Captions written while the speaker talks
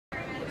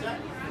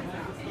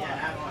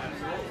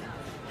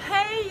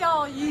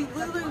all you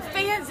Lulu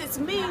fans. It's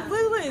me,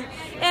 Lulu,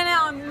 and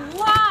I'm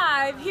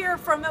live here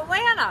from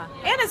Atlanta,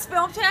 and it's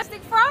Filmtastic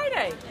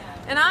Friday.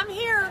 And I'm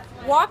here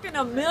walking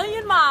a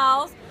million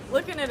miles,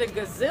 looking at a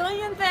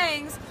gazillion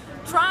things,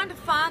 trying to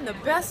find the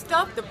best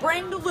stuff to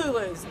bring to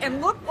Lulu's.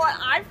 And look what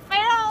I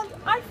found.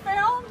 I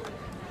found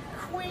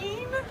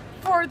Queen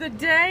for the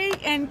day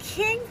and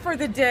King for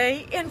the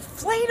day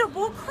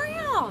inflatable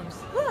crowns.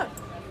 Look,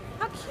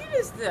 how cute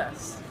is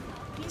this?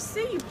 You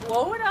see, you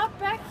blow it up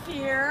back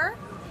here.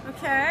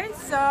 Okay,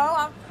 so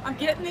I'm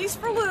getting these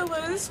for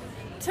Lulu's.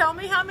 Tell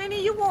me how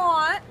many you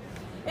want.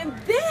 And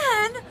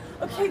then,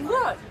 okay,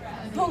 look,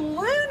 the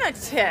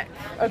Lunatic.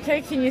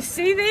 Okay, can you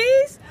see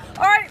these?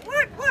 All right,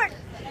 look.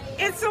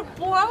 It's a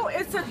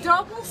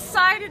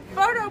double-sided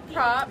photo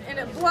prop, and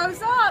it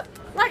blows up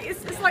like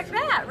it's like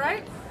that,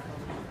 right?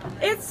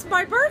 It's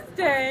my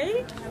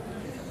birthday.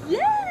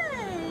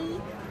 Yay!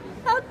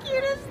 How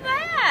cute is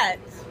that?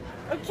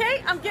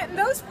 Okay, I'm getting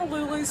those for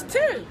Lulu's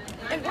too.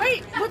 And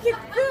wait, look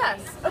at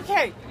this.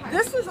 Okay,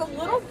 this is a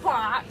little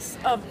box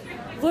of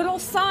little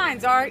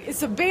signs, all right?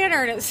 It's a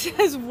banner and it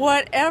says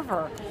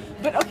whatever.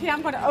 But okay,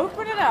 I'm gonna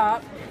open it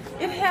up.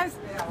 It has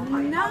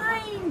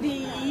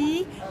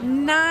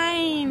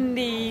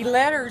 90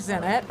 letters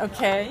in it,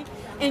 okay?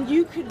 And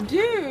you could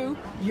do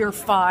 "You're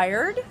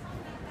fired,"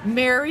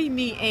 "Marry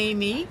me,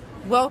 Amy,"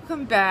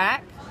 "Welcome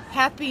back,"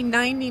 "Happy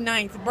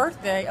 99th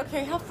birthday."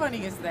 Okay, how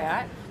funny is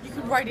that? You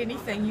could write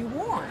anything you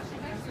want.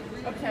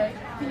 Okay,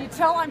 can you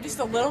tell I'm just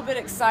a little bit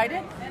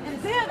excited?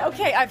 And then,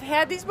 okay, I've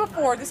had these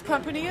before. This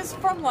company is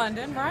from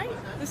London, right?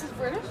 This is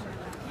British.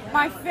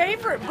 My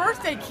favorite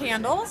birthday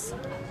candles,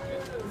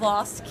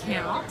 lost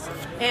count,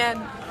 and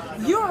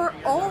 "You're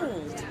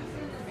old."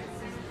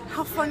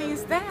 How funny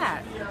is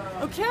that?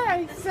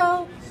 Okay,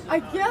 so I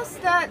guess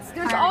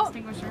there's all.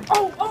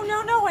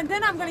 Oh no, and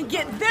then I'm gonna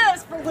get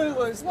this for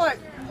Lulu's. Look,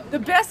 the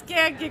best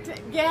gag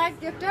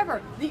gift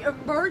ever. The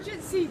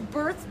emergency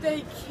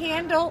birthday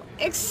candle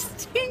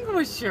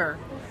extinguisher.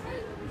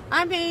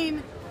 I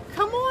mean,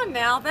 come on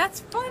now, that's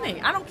funny.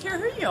 I don't care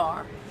who you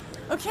are.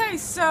 Okay,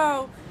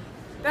 so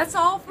that's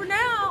all for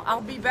now.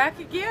 I'll be back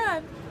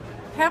again.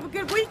 Have a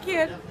good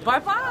weekend.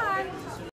 Bye-bye.